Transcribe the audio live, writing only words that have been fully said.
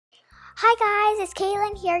Hi guys, it's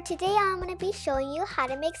Kaylin here. Today I'm going to be showing you how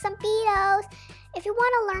to make some Beados. If you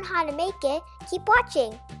want to learn how to make it, keep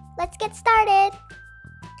watching. Let's get started.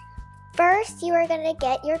 First, you are going to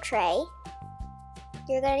get your tray.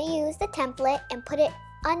 You're going to use the template and put it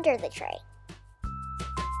under the tray.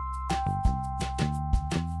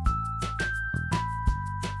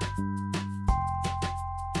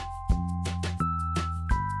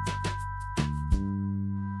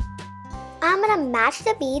 I'm going to match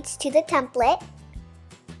the beads to the template.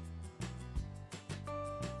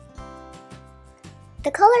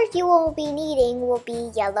 The colors you will be needing will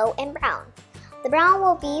be yellow and brown. The brown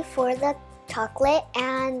will be for the chocolate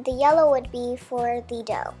and the yellow would be for the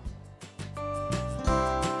dough.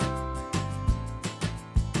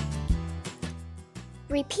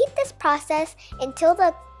 Repeat this process until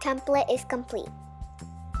the template is complete.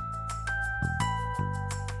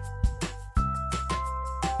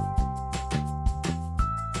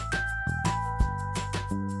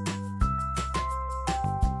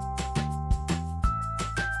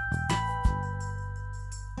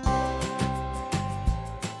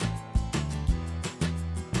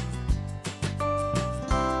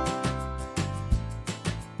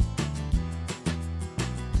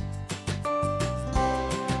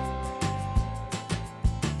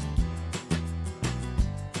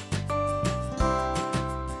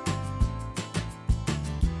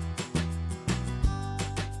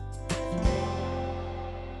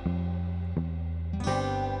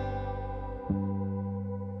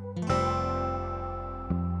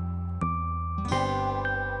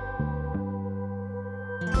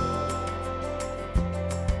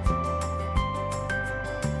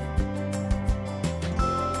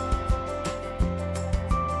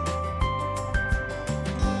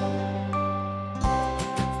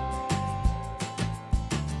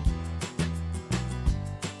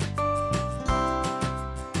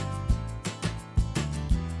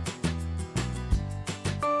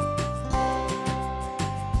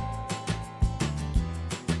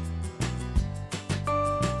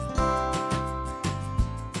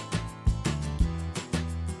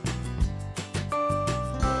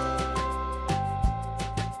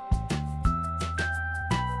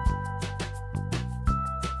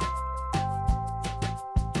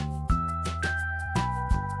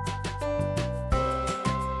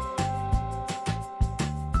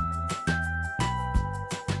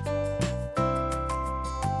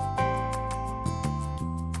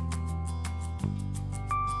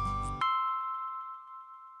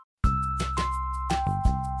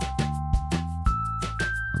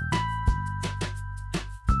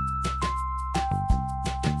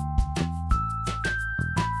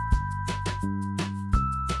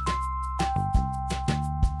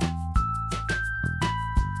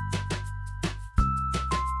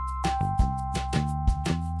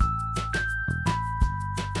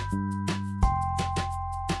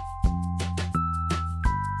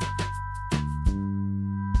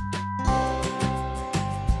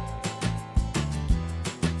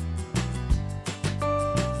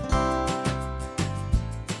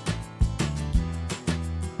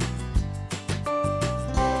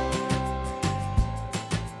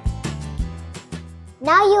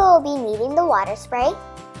 Now you will be needing the water spray.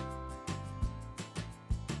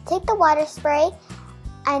 Take the water spray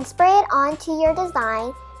and spray it onto your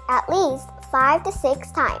design at least 5 to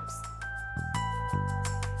 6 times.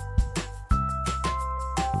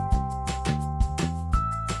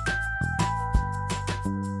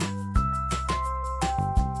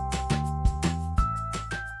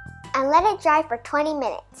 And let it dry for 20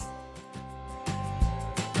 minutes.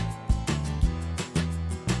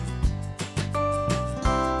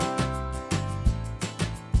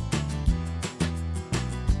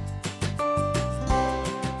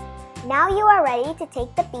 Now you are ready to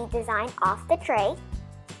take the bead design off the tray.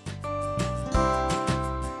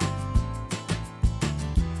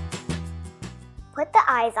 Put the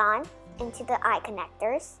eyes on into the eye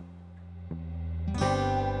connectors.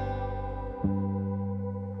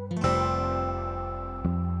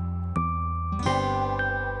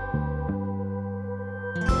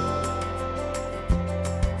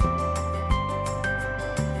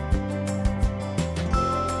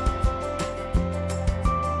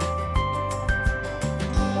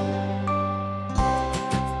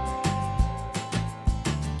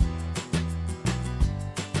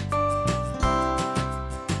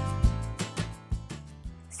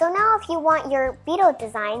 So now if you want your Beado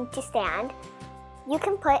design to stand, you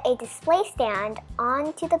can put a display stand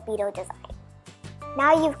onto the Beado design.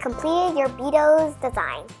 Now you've completed your Beados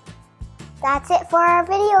design. That's it for our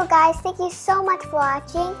video, guys. Thank you so much for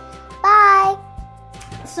watching. Bye!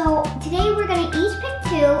 So today we're going to each pick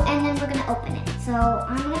 2 and then we're gonna open it. So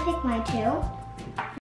I'm gonna pick my two.